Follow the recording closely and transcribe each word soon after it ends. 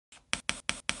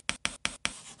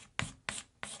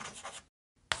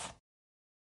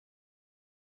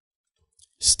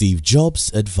Steve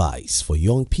Jobs' advice for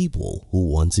young people who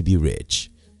want to be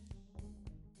rich.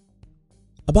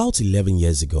 About 11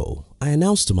 years ago, I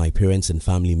announced to my parents and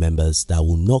family members that I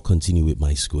will not continue with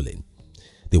my schooling.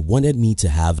 They wanted me to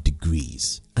have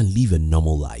degrees and live a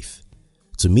normal life.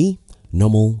 To me,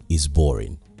 normal is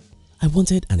boring. I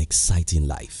wanted an exciting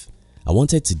life. I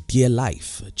wanted to dare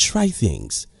life, try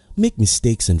things, make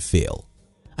mistakes and fail.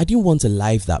 I didn't want a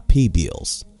life that paid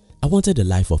bills. I wanted a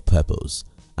life of purpose,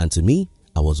 and to me,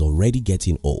 I was already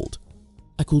getting old.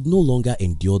 I could no longer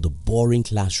endure the boring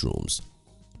classrooms,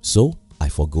 so I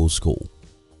forgo school.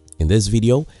 In this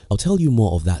video, I'll tell you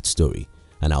more of that story,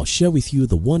 and I'll share with you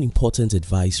the one important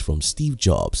advice from Steve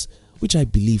Jobs which I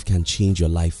believe can change your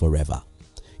life forever.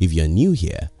 If you're new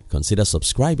here, consider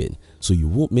subscribing so you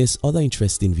won't miss other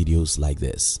interesting videos like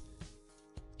this.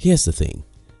 Here's the thing,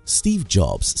 Steve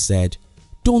Jobs said,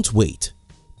 "Don't wait.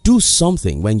 Do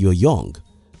something when you're young,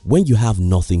 when you have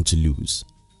nothing to lose."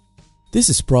 This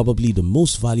is probably the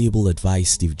most valuable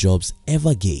advice Steve Jobs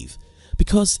ever gave,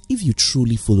 because if you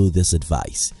truly follow this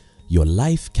advice, your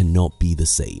life cannot be the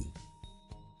same.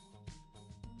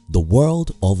 The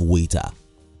world of waiter.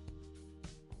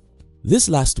 This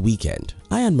last weekend,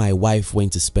 I and my wife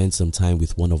went to spend some time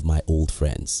with one of my old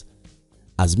friends.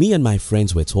 As me and my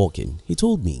friends were talking, he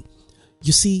told me,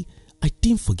 "You see, I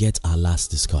didn't forget our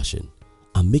last discussion.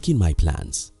 I'm making my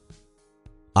plans."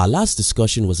 Our last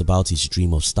discussion was about his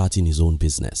dream of starting his own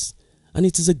business, and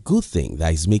it is a good thing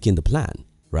that he's making the plan,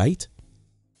 right?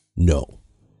 No,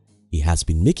 he has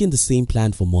been making the same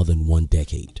plan for more than 1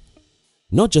 decade.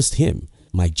 Not just him,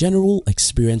 my general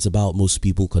experience about most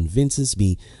people convinces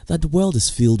me that the world is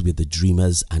filled with the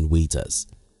dreamers and waiters.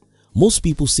 Most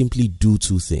people simply do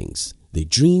 2 things, they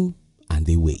dream and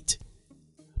they wait.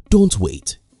 Don't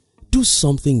wait. Do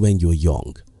something when you're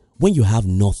young, when you have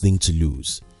nothing to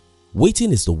lose.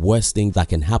 Waiting is the worst thing that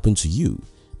can happen to you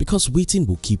because waiting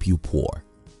will keep you poor.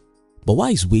 But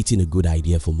why is waiting a good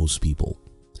idea for most people?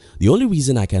 The only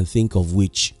reason I can think of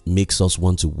which makes us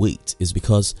want to wait is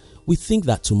because we think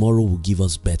that tomorrow will give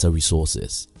us better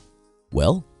resources.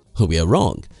 Well, we are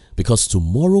wrong, because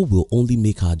tomorrow will only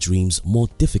make our dreams more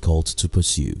difficult to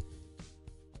pursue.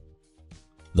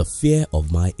 The fear of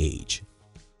my age.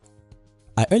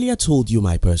 I earlier told you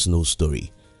my personal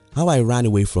story, how I ran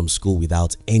away from school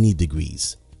without any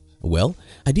degrees. Well,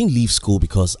 I didn't leave school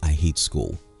because I hate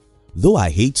school. Though I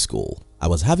hate school, I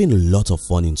was having a lot of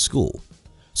fun in school,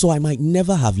 so I might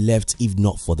never have left if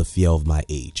not for the fear of my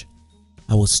age.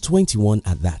 I was 21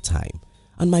 at that time,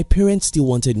 and my parents still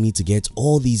wanted me to get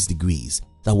all these degrees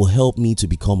that will help me to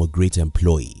become a great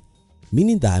employee,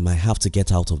 meaning that I might have to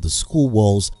get out of the school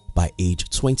walls by age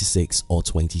 26 or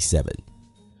 27.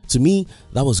 To me,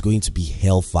 that was going to be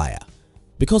hellfire,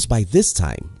 because by this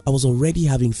time, I was already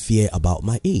having fear about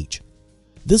my age.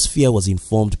 This fear was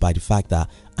informed by the fact that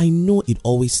I know it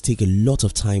always takes a lot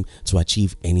of time to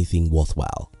achieve anything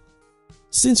worthwhile.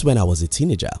 Since when I was a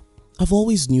teenager, I've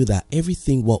always knew that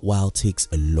everything worthwhile takes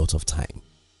a lot of time.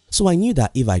 So I knew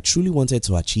that if I truly wanted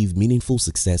to achieve meaningful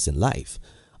success in life,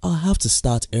 I'll have to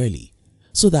start early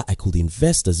so that I could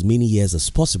invest as many years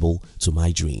as possible to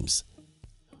my dreams.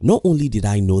 Not only did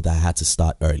I know that I had to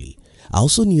start early, I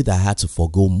also knew that I had to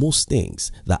forego most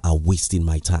things that are wasting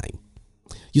my time.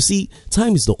 You see,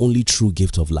 time is the only true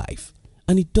gift of life,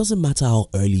 and it doesn't matter how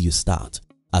early you start.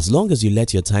 As long as you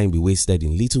let your time be wasted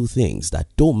in little things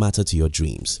that don't matter to your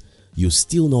dreams, you'll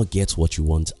still not get what you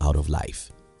want out of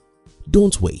life.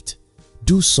 Don't wait.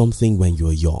 Do something when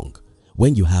you're young,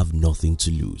 when you have nothing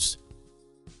to lose.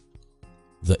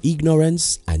 The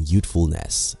ignorance and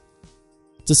youthfulness.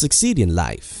 To succeed in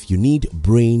life, you need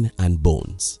brain and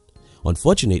bones.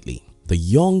 Unfortunately, the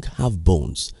young have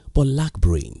bones but lack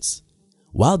brains,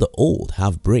 while the old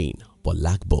have brain but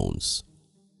lack bones.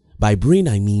 By brain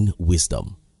I mean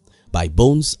wisdom. By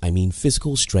bones I mean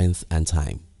physical strength and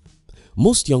time.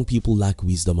 Most young people lack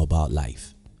wisdom about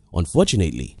life.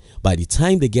 Unfortunately, by the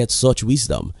time they get such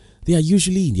wisdom, they are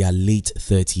usually in their late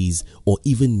 30s or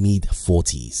even mid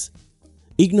 40s.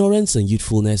 Ignorance and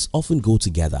youthfulness often go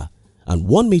together, and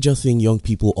one major thing young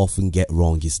people often get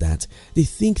wrong is that they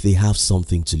think they have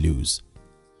something to lose.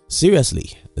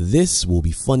 Seriously, this will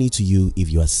be funny to you if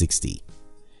you are 60.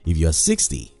 If you are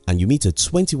 60 and you meet a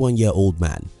 21-year-old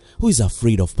man who is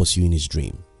afraid of pursuing his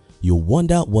dream, you'll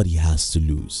wonder what he has to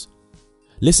lose.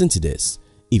 Listen to this,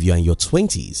 if you are in your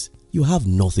 20s, you have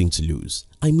nothing to lose.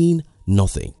 I mean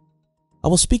nothing. I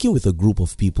was speaking with a group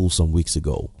of people some weeks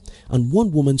ago, and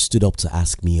one woman stood up to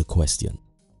ask me a question.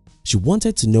 She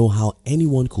wanted to know how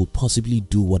anyone could possibly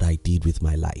do what I did with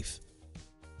my life.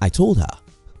 I told her,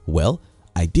 well,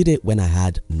 I did it when I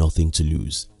had nothing to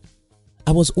lose.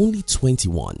 I was only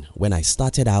 21 when I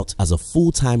started out as a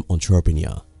full-time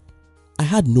entrepreneur. I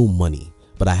had no money,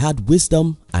 but I had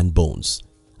wisdom and bones.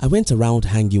 I went around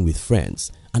hanging with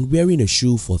friends and wearing a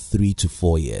shoe for 3 to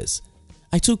 4 years.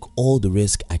 I took all the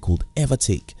risk I could ever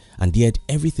take and dared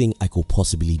everything I could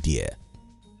possibly dare.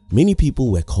 Many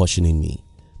people were cautioning me.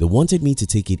 They wanted me to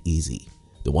take it easy.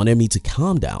 They wanted me to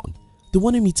calm down. They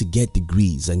wanted me to get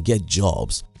degrees and get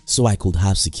jobs so I could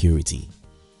have security.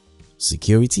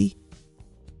 Security?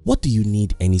 What do you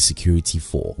need any security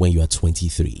for when you are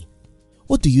 23?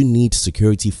 What do you need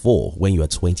security for when you are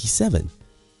 27?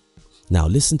 Now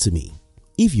listen to me.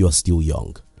 If you are still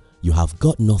young, you have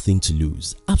got nothing to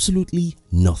lose, absolutely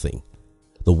nothing.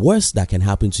 The worst that can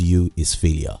happen to you is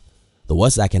failure. The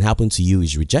worst that can happen to you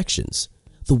is rejections.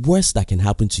 The worst that can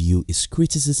happen to you is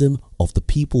criticism of the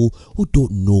people who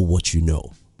don't know what you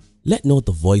know. Let not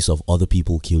the voice of other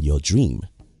people kill your dream.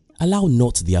 Allow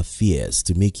not their fears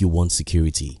to make you want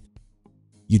security.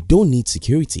 You don't need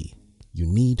security, you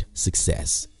need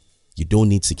success. You don't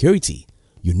need security,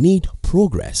 you need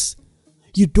progress.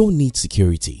 You don't need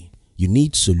security, you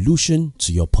need solution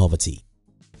to your poverty.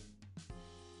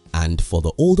 And for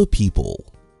the older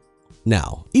people,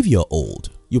 now if you're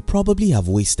old, you probably have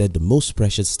wasted the most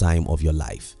precious time of your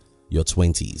life, your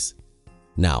 20s.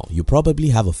 Now you probably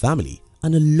have a family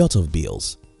and a lot of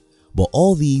bills. But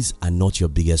all these are not your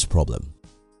biggest problem.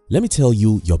 Let me tell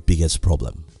you your biggest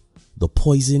problem: the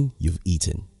poison you've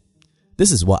eaten.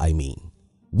 This is what I mean.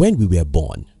 When we were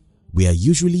born, we are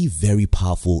usually very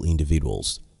powerful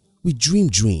individuals. We dream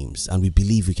dreams and we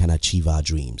believe we can achieve our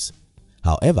dreams.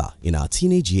 However, in our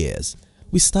teenage years,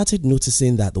 we started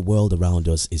noticing that the world around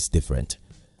us is different.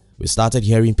 We started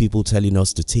hearing people telling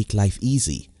us to take life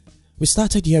easy. We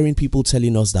started hearing people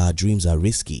telling us that our dreams are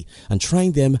risky and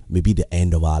trying them may be the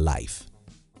end of our life.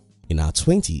 In our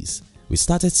 20s, we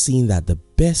started seeing that the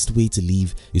best way to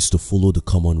live is to follow the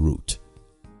common route.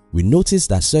 We noticed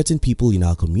that certain people in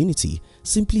our community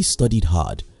simply studied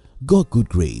hard, got good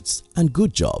grades and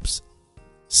good jobs.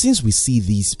 Since we see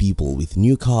these people with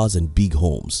new cars and big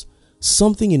homes,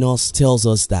 something in us tells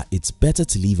us that it's better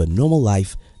to live a normal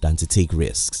life than to take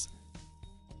risks.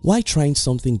 Why trying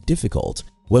something difficult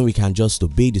when we can just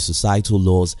obey the societal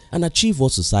laws and achieve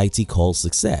what society calls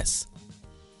success?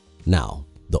 Now,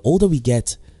 the older we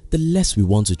get, the less we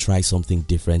want to try something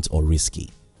different or risky.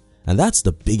 And that's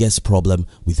the biggest problem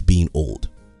with being old.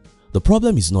 The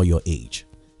problem is not your age.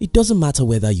 It doesn't matter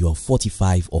whether you are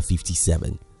 45 or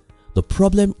 57. The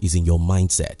problem is in your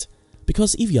mindset.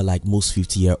 Because if you're like most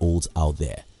 50-year-olds out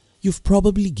there, you've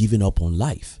probably given up on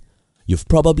life. You've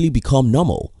probably become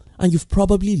normal. And you've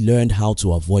probably learned how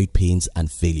to avoid pains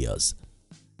and failures.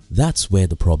 That's where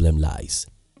the problem lies.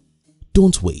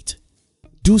 Don't wait.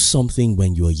 Do something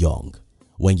when you're young,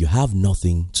 when you have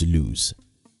nothing to lose.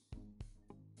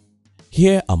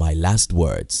 Here are my last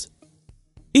words.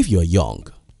 If you're young,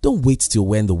 don't wait till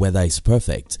when the weather is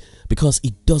perfect, because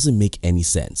it doesn't make any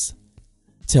sense.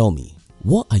 Tell me,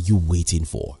 what are you waiting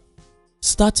for?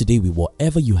 Start today with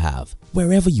whatever you have,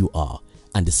 wherever you are,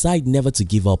 and decide never to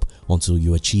give up until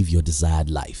you achieve your desired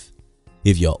life.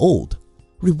 If you're old,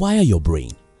 rewire your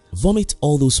brain. Vomit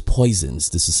all those poisons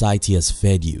the society has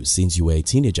fed you since you were a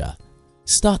teenager.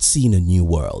 Start seeing a new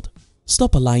world.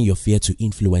 Stop allowing your fear to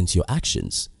influence your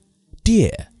actions.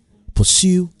 Dare,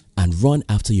 pursue, and run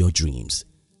after your dreams.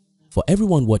 For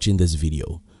everyone watching this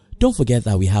video, don't forget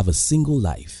that we have a single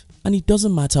life, and it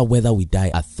doesn't matter whether we die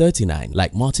at 39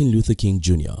 like Martin Luther King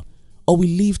Jr. or we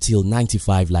live till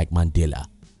 95 like Mandela.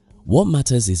 What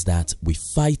matters is that we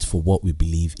fight for what we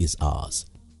believe is ours.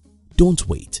 Don't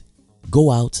wait.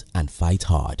 Go out and fight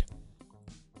hard.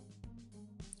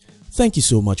 Thank you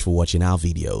so much for watching our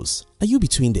videos. Are you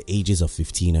between the ages of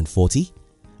 15 and 40?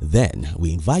 Then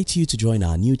we invite you to join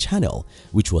our new channel,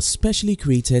 which was specially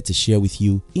created to share with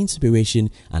you inspiration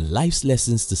and life's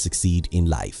lessons to succeed in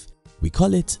life. We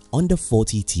call it Under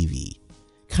 40 TV.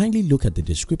 Kindly look at the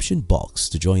description box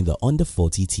to join the Under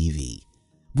 40 TV.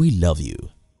 We love you.